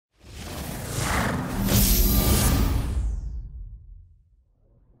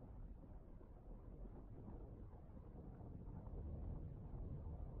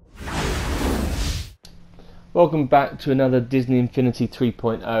Welcome back to another Disney Infinity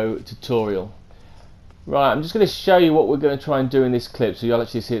 3.0 tutorial. Right, I'm just going to show you what we're going to try and do in this clip so you'll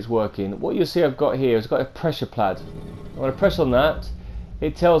actually see it's working. What you'll see I've got here is I've got a pressure pad. When I press on that,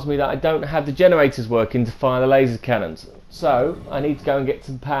 it tells me that I don't have the generators working to fire the laser cannons. So I need to go and get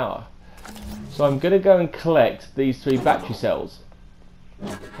some power. So I'm going to go and collect these 3 battery cells.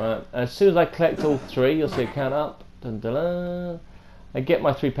 Right, as soon as I collect all 3, you'll see it count up. Dun, dun, dun. I get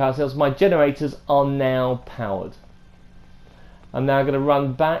my 3 power cells. My generators are now powered. I'm now going to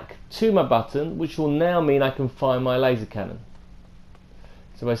run back to my button, which will now mean I can fire my laser cannon.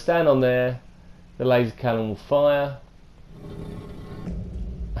 So if I stand on there, the laser cannon will fire.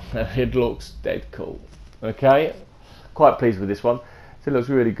 It looks dead cool. Okay, quite pleased with this one. So it looks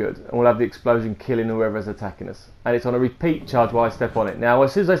really good, and we'll have the explosion killing whoever's attacking us. And it's on a repeat charge while I step on it. Now,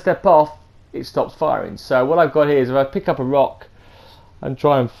 as soon as I step off, it stops firing. So what I've got here is if I pick up a rock and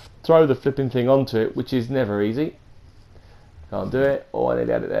try and throw the flipping thing onto it, which is never easy. Can't do it. Oh, I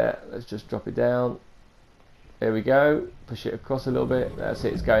nearly had it there. Let's just drop it down. There we go. Push it across a little bit. That's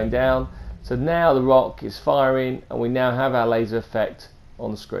it. It's going down. So now the rock is firing, and we now have our laser effect on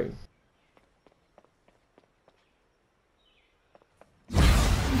the screen.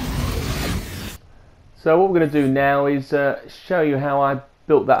 So what we're going to do now is show you how I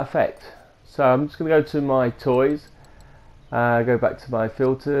built that effect. So I'm just going to go to my toys. Go back to my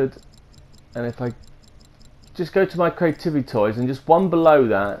filtered, and if I just go to my creativity toys, and just one below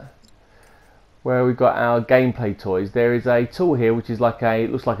that where we've got our gameplay toys, there is a tool here which is like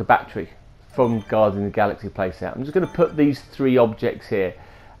it looks like a battery from Guardians of the Galaxy playset. I'm just going to put these 3 objects here,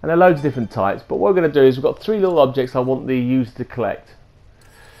 and there are loads of different types, but what we're going to do is we've got 3 little objects I want the user to collect.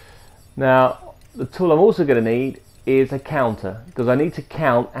 Now the tool I'm also going to need is a counter, because I need to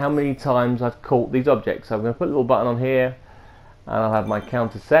count how many times I've caught these objects. So I'm going to put a little button on here, and I'll have my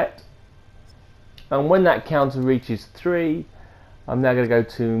counter set, and when that counter reaches 3, I'm now going to go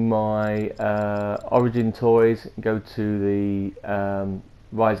to my Origin toys, go to the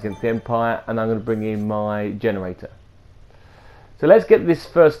Rise Against the Empire, and I'm going to bring in my generator. So let's get this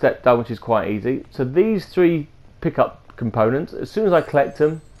first step done, which is quite easy. So these 3 pickup components, as soon as I collect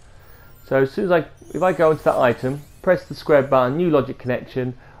them, so as soon as if I go into that item, press the square button, new logic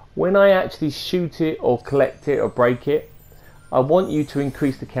connection, when I actually shoot it or collect it or break it, I want you to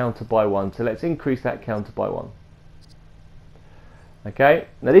increase the counter by 1. So let's increase that counter by 1. Okay,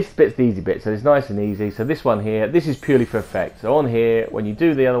 now this bit's the easy bit, so it's nice and easy. So this one here, this is purely for effect. So on here, when you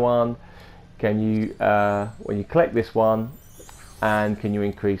do the other one, can you when you collect this one, and can you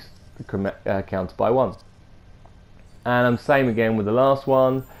increase the counter by 1? And I'm same again with the last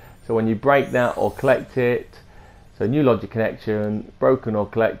one. So when you break that or collect it, so new logic connection, broken or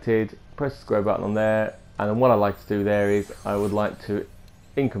collected, press the square button on there, and then what I like to do there is I would like to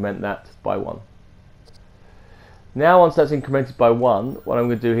increment that by 1. Now once that's incremented by 1, what I'm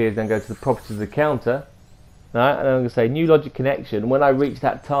going to do here is then go to the properties of the counter, right, and I'm going to say new logic connection. When I reach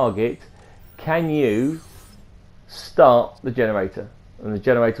that target, can you start the generator? And the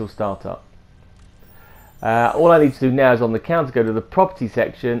generator will start up. All I need to do now is on the counter go to the property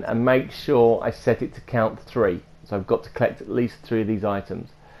section and make sure I set it to count 3. So I've got to collect at least 3 of these items.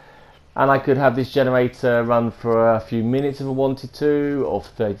 And I could have this generator run for a few minutes if I wanted to, or for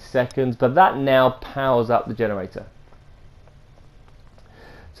 30 seconds, but that now powers up the generator.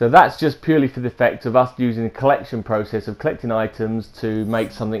 So that's just purely for the effect of us using the collection process of collecting items to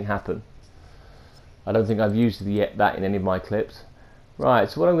make something happen. I don't think I've used that in any of my clips. Right,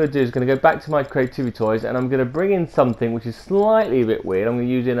 so what I'm going to do is going to go back to my creativity toys, and I'm going to bring in something which is slightly a bit weird. I'm going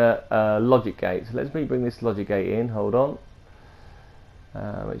to use in a logic gate. So let's bring this logic gate in, hold on.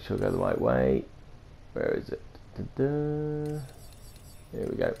 Make sure I go the right way. Where is it? Here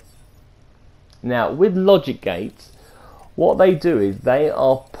we go. Now with logic gates, what they do is they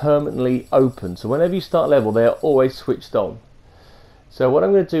are permanently open. So whenever you start a level, they are always switched on. So what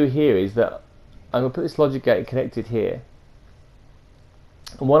I'm going to do here is that I'm going to put this logic gate connected here.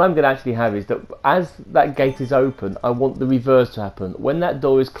 And what I'm going to actually have is that as that gate is open, I want the reverse to happen. When that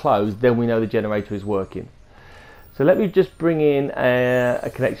door is closed, then we know the generator is working. So let me just bring in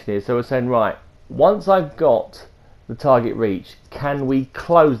a connection here. So we're saying, right, once I've got the target reached, can we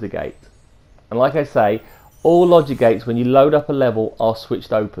close the gate? And like I say, all logic gates, when you load up a level, are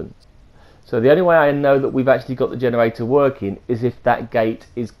switched open. So the only way I know that we've actually got the generator working is if that gate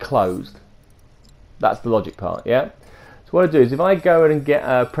is closed. That's the logic part, yeah? So what I do is if I go in and get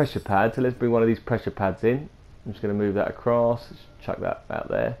a pressure pad, so let's bring one of these pressure pads in. I'm just going to move that across, just chuck that out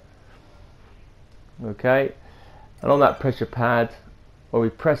there. Okay. And on that pressure pad, when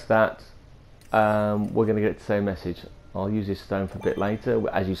we press that, we're going to get the same message. I'll use this stone for a bit later,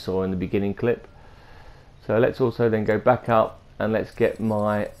 as you saw in the beginning clip. So let's also then go back up and let's get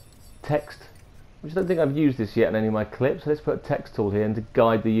my text, which I don't think I've used this yet in any of my clips. So let's put a text tool here and to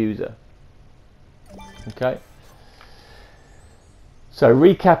guide the user. Okay. So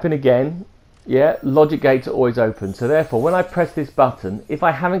recapping again, yeah, logic gates are always open. So therefore, when I press this button, if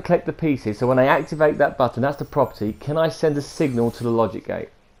I haven't clicked the pieces, so when I activate that button, that's the property, can I send a signal to the logic gate?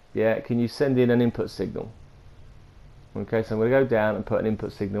 Yeah, can you send in an input signal? Okay, so I'm going to go down and put an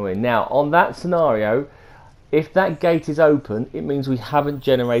input signal in. Now, on that scenario, if that gate is open, it means we haven't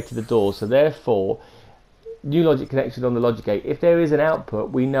generated the door. So therefore, new logic connection on the logic gate. If there is an output,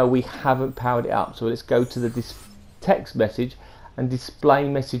 we know we haven't powered it up. So let's go to the text message and display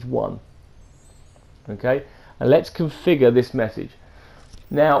message 1. Okay, and let's configure this message.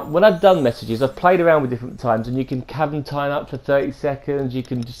 Now, when I've done messages, I've played around with different times, and you can have them time up for 30 seconds. You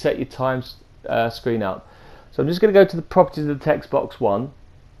can set your time screen up. So I'm just going to go to the properties of the text box 1,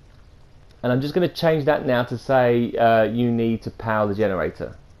 and I'm just going to change that now to say you need to power the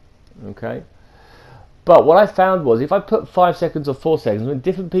generator. Okay. But what I found was if I put 5 seconds or 4 seconds, when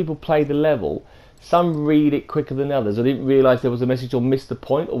different people play the level, some read it quicker than others. I didn't realise there was a message or missed the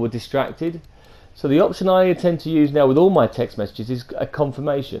point or were distracted. So the option I tend to use now with all my text messages is a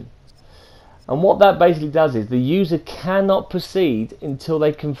confirmation. And what that basically does is the user cannot proceed until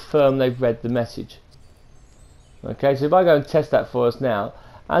they confirm they've read the message. Okay, so if I go and test that for us now,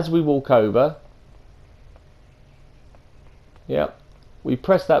 as we walk over, yep, we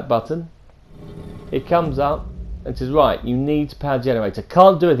press that button, it comes up and says, right, you need to power generator.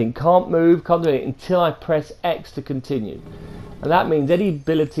 Can't do anything, can't move, can't do anything until I press X to continue. And that means any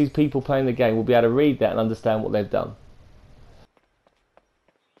abilities people playing the game will be able to read that and understand what they've done.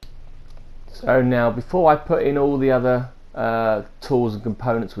 So now, before I put in all the other tools and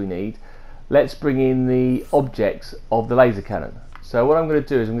components we need, let's bring in the objects of the laser cannon. So what I'm going to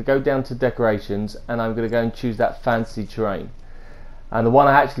do is I'm going to go down to decorations and I'm going to go and choose that fancy terrain. And the one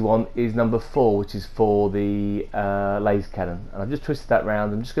I actually want is number 4, which is for the laser cannon. And I've just twisted that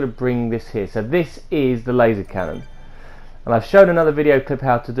round. I'm just going to bring this here. So this is the laser cannon. And I've shown another video clip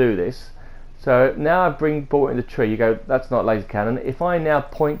how to do this. So now I've brought in the tree. You go, that's not laser cannon. If I now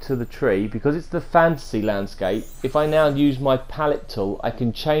point to the tree, because it's the fantasy landscape, if I now use my palette tool, I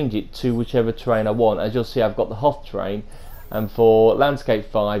can change it to whichever terrain I want. As you'll see, I've got the Hoth terrain, and for landscape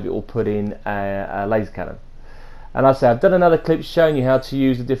 5 it will put in a laser cannon. And I say I've done another clip showing you how to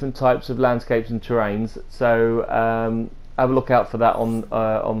use the different types of landscapes and terrains, so have a look out for that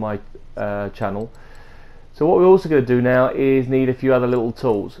on my channel. So what we're also going to do now is need a few other little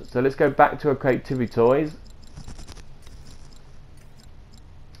tools. So let's go back to our creativity toys.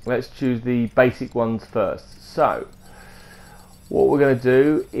 Let's choose the basic ones first. So what we're going to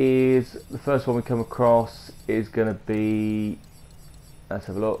do is the first one we come across is going to be, let's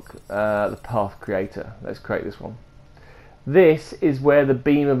have a look, the path creator. Let's create this one. This is where the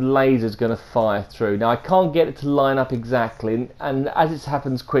beam of laser is going to fire through. Now I can't get it to line up exactly, and as it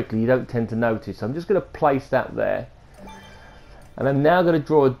happens quickly you don't tend to notice. So I'm just going to place that there, and I'm now going to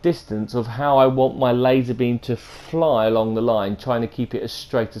draw a distance of how I want my laser beam to fly along the line, trying to keep it as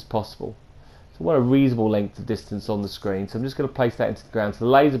straight as possible. So I want a reasonable length of distance on the screen, so I'm just going to place that into the ground. So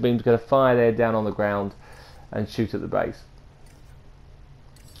the laser beam is going to fire there down on the ground and shoot at the base.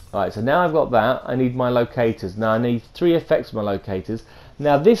 Alright, so now I've got that, I need my locators. Now I need 3 effects of my locators.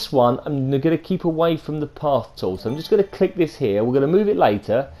 Now this one I'm going to keep away from the path tool, so I'm just going to click this here. We're going to move it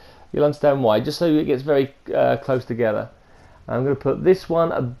later, you'll understand why, just so it gets very close together. And I'm going to put this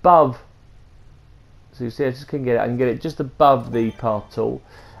one above, so you see I just can get it, I can get it just above the path tool.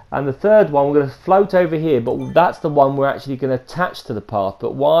 And the third one we're going to float over here, but that's the one we're actually going to attach to the path.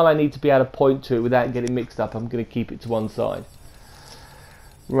 But while I need to be able to point to it without getting mixed up, I'm going to keep it to one side.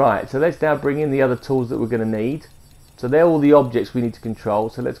 Right, so let's now bring in the other tools that we're going to need. So they're all the objects we need to control,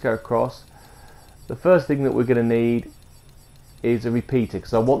 so let's go across. The first thing that we're going to need is a repeater,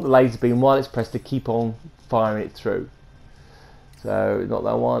 because I want the laser beam while it's pressed to keep on firing it through. So not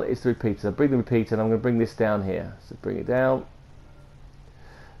that one, it's the repeater. So bring the repeater and I'm going to bring this down here. So bring it down.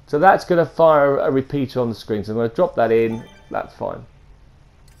 So that's going to fire a repeater on the screen, so I'm going to drop that in, that's fine.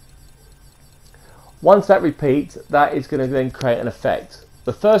 Once that repeats, that is going to then create an effect.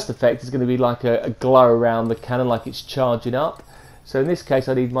 The first effect is going to be like a glow around the cannon, like it's charging up. So in this case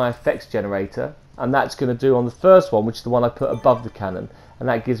I need my effects generator, and that's going to do on the first one, which is the one I put above the cannon, and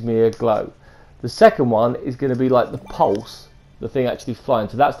that gives me a glow. The second one is going to be like the pulse, the thing actually flying,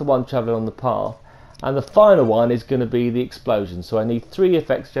 so that's the one travelling on the path. And the final one is going to be the explosion, so I need 3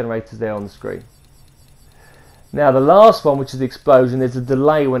 effects generators there on the screen. Now the last one, which is the explosion, there's a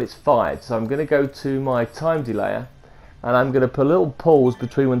delay when it's fired, so I'm going to go to my time delayer and I'm going to put a little pause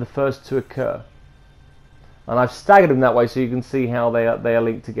between when the first 2 occur. and I've staggered them that way so you can see how they are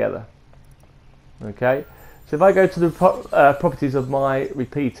linked together. Okay, so if I go to the properties of my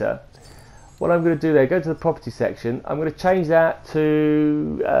repeater, what I'm going to do there, go to the property section, I'm going to change that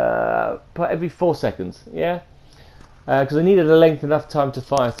to every 4 seconds, yeah, because I needed a length enough time to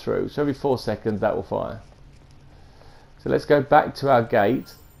fire through, so every 4 seconds that will fire. So let's go back to our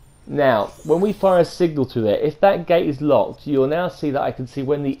gate. Now, when we fire a signal through there, if that gate is locked, you'll now see that I can see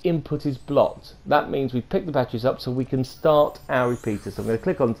when the input is blocked. That means we pick the batteries up so we can start our repeater. So I'm going to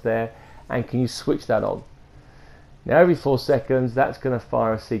click onto there, and can you switch that on? Now every 4 seconds, that's going to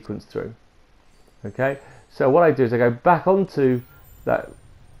fire a sequence through. Okay, so what I do is I go back onto that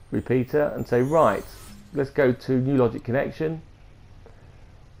repeater and say, right, let's go to new logic connection.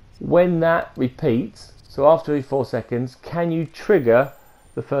 When that repeats, so after every 4 seconds, can you trigger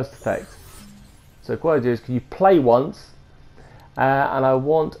the first effect? So what I do is, can you play once, and I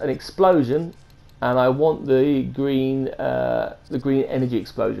want an explosion, and I want the green energy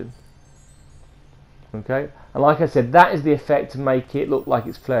explosion. Okay, and like I said, that is the effect to make it look like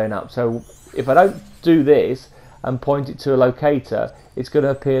it's flaring up. So if I don't do this and point it to a locator, it's going to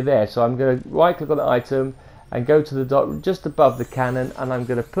appear there. So I'm going to right click on the item and go to the dot just above the cannon, and I'm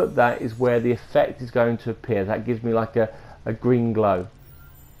going to put that is where the effect is going to appear. That gives me like a green glow.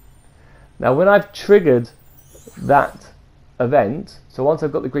 Now when I've triggered that event, so once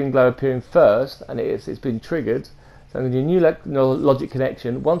I've got the green glow appearing first and it's been triggered, so I'm going to do a new logic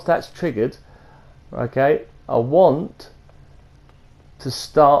connection. Once that's triggered, okay, I want to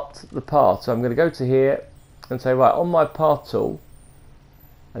start the path. So I'm going to go to here and say, right, on my path tool,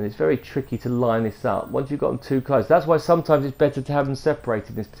 and it's very tricky to line this up once you've got them too close. That's why sometimes it's better to have them separated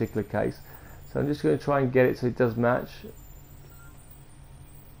in this particular case. So I'm just going to try and get it so it does match.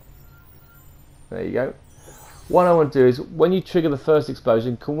 There you go. What I want to do is, when you trigger the first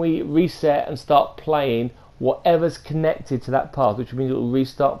explosion, can we reset and start playing whatever's connected to that path, which means it will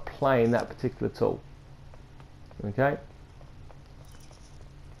restart playing that particular tool. Okay.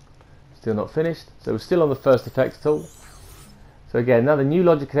 Still not finished, so we're still on the first effects tool. So again, another new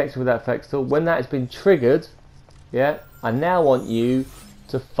logic connection with that effects tool. When that has been triggered, yeah, I now want you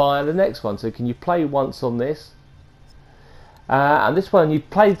to fire the next one. So can you play once on this? And this one, you've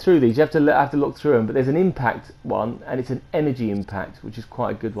played through these, you have to look through them, but there's an impact one, and it's an energy impact, which is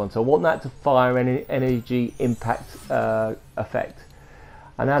quite a good one. So I want that to fire an energy impact effect.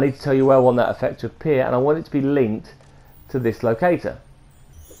 And now I need to tell you where I want that effect to appear, and I want it to be linked to this locator.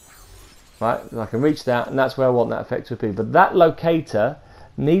 Right, so I can reach that, and that's where I want that effect to appear. But that locator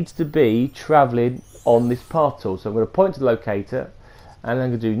needs to be travelling on this path tool. So I'm going to point to the locator, and I'm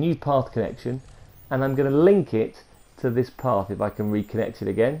going to do new path connection, and I'm going to link it to this path if I can reconnect it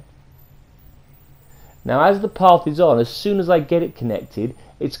again. Now as the path is on, as soon as I get it connected,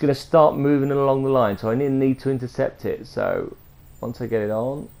 it's going to start moving along the line, so I need to intercept it. So once I get it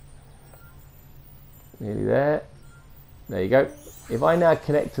on, nearly there you go. If I now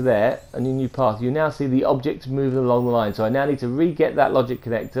connect to there, a new path, you now see the object moving along the line. So I now need to re-get that logic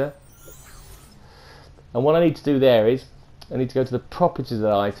connector, and what I need to do there is I need to go to the properties of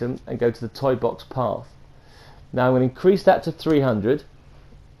that item and go to the toy box path. Now I'm going to increase that to 300.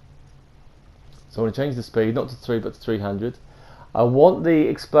 So I want to change the speed, not to 3 but to 300. I want the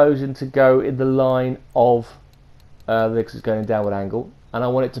explosion to go in the line of because it's going in a downward angle, and I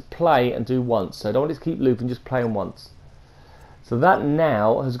want it to play and do once. So I don't want it to keep looping, just playing once. So that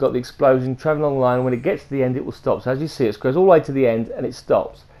now has got the explosion traveling along the line, and when it gets to the end it will stop. So as you see, it goes all the way to the end and it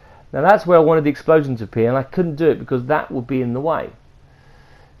stops. Now that's where I wanted the explosion to appear, and I couldn't do it because that would be in the way.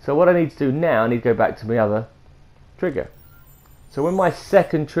 So what I need to do now, I need to go back to my other trigger. So when my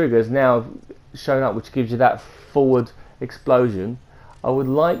second trigger is now shown up, which gives you that forward explosion, I would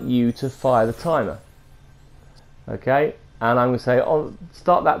like you to fire the timer. Okay, and I'm going to say, oh,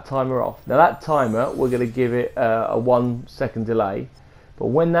 start that timer off. Now that timer, we're going to give it a 1 second delay, but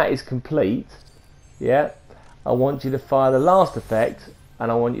when that is complete, yeah, I want you to fire the last effect,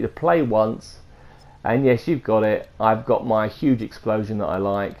 and I want you to play once, and yes, you've got it. I've got my huge explosion that I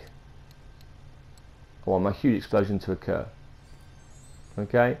like. I want my huge explosion to occur.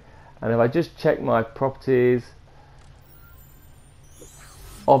 Okay, and if I just check my properties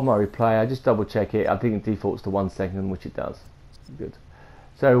of my replay, I just double check it. I think it defaults to 1 second, which it does. Good.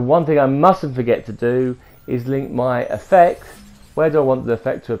 So one thing I mustn't forget to do is link my effect. Where do I want the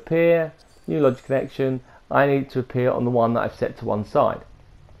effect to appear? New logic connection. I need it to appear on the one that I've set to one side.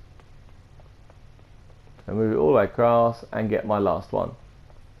 And move it all the way across and get my last one.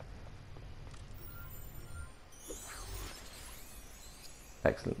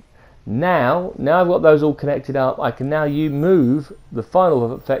 Excellent. Now I've got those all connected up, I can now move the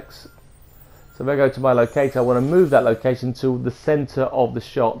final effects. So So if I go to my locator, I want to move that location to the center of the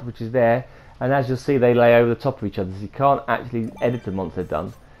shot, which is there. And as you'll see, they lay over the top of each other, so you can't actually edit them once they're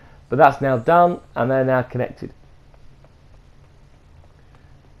done. But that's now done, and they're now connected.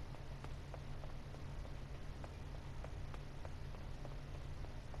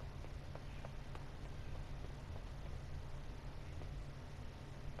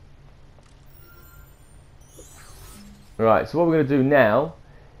 Right, so what we're going to do now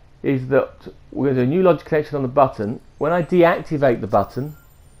is that we're going to do a new logic connection on the button. When I deactivate the button,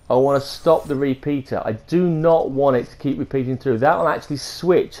 I want to stop the repeater. I do not want it to keep repeating through. That will actually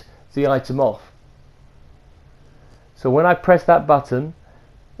switch the item off. So when I press that button,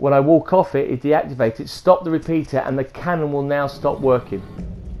 when I walk off it, it deactivates it, stop the repeater, and the cannon will now stop working.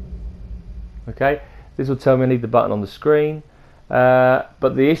 Okay, this will tell me I need the button on the screen.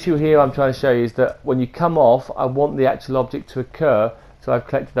 But the issue here I'm trying to show you is that when you come off, I want the actual object to occur, so I've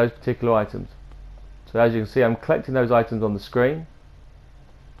collected those particular items. So as you can see, I'm collecting those items on the screen.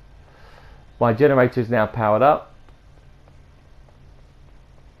 My generator is now powered up.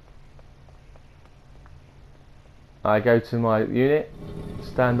 I go to my unit,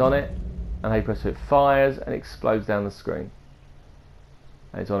 stand on it, and I press it, fires and explodes down the screen.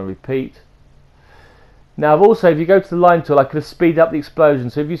 And it's on a repeat. Now I've also, if you go to the line tool, I could have speeded up the explosion.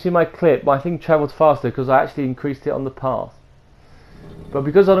 So if you see my clip, my thing travels faster because I actually increased it on the path. But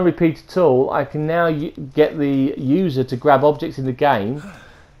because on a repeater tool, I can now get the user to grab objects in the game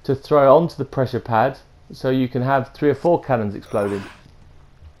to throw onto the pressure pad, so you can have 3 or 4 cannons exploding.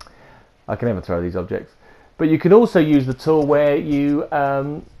 I can never throw these objects. But you can also use the tool where you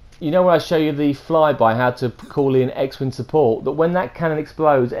know when I show you the flyby, how to call in X-Wing support, that when that cannon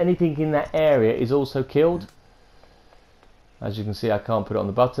explodes, anything in that area is also killed. As you can see, I can't put it on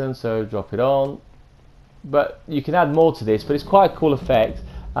the button, so drop it on. But you can add more to this, but it's quite a cool effect,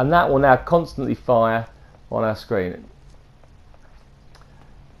 and that will now constantly fire on our screen.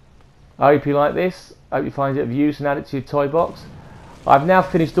 I hope you like this. I hope you find it of use and add it to your toy box. I've now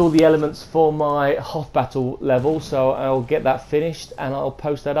finished all the elements for my Hoth battle level, so I'll get that finished and I'll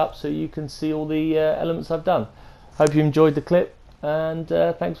post that up so you can see all the elements I've done. Hope you enjoyed the clip, and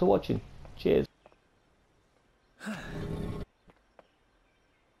thanks for watching. Cheers.